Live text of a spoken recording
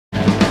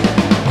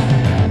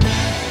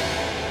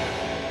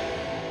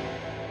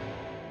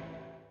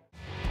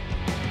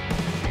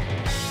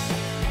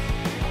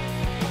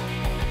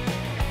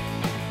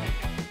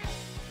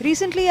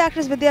Recently,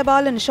 actress Vidya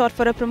Balan shot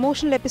for a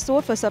promotional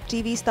episode for SAB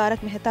TV's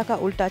Taarak Mehta ka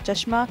Ooltah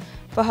Chashmah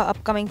for her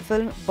upcoming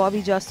film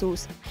Bobby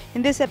Jasoos.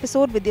 In this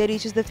episode, Vidya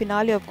reaches the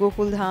finale of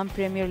Gokuldham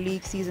Premiere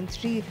League Season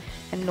 3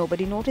 and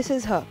nobody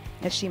notices her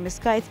as she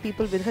misguides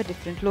people with her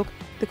different look.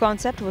 The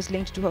concept was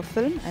linked to her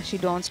film as she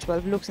dons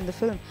 12 looks in the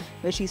film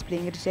where she is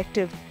playing a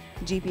detective.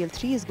 GPL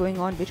 3 is going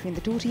on between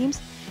the two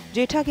teams,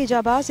 Jetha ke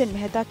Jabaaz and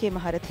Mehta ke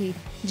Maharathi.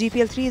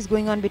 GPL 3 is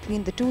going on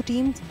between the two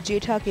teams,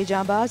 Jetha ke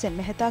Jabaaz and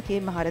Mehta ke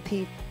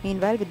Maharathi.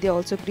 Meanwhile, Vidya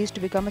also agrees to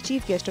become a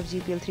chief guest of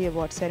GPL 3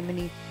 award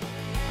ceremony.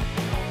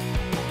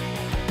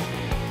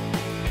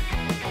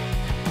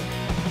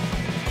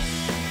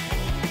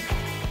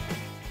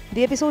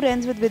 The episode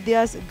ends with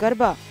Vidya's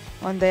Garba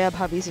on Daya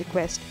Bhabhi's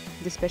request.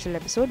 This special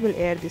episode will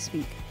air this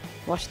week.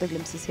 Watch the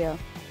glimpses here.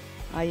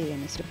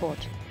 IANS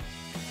report.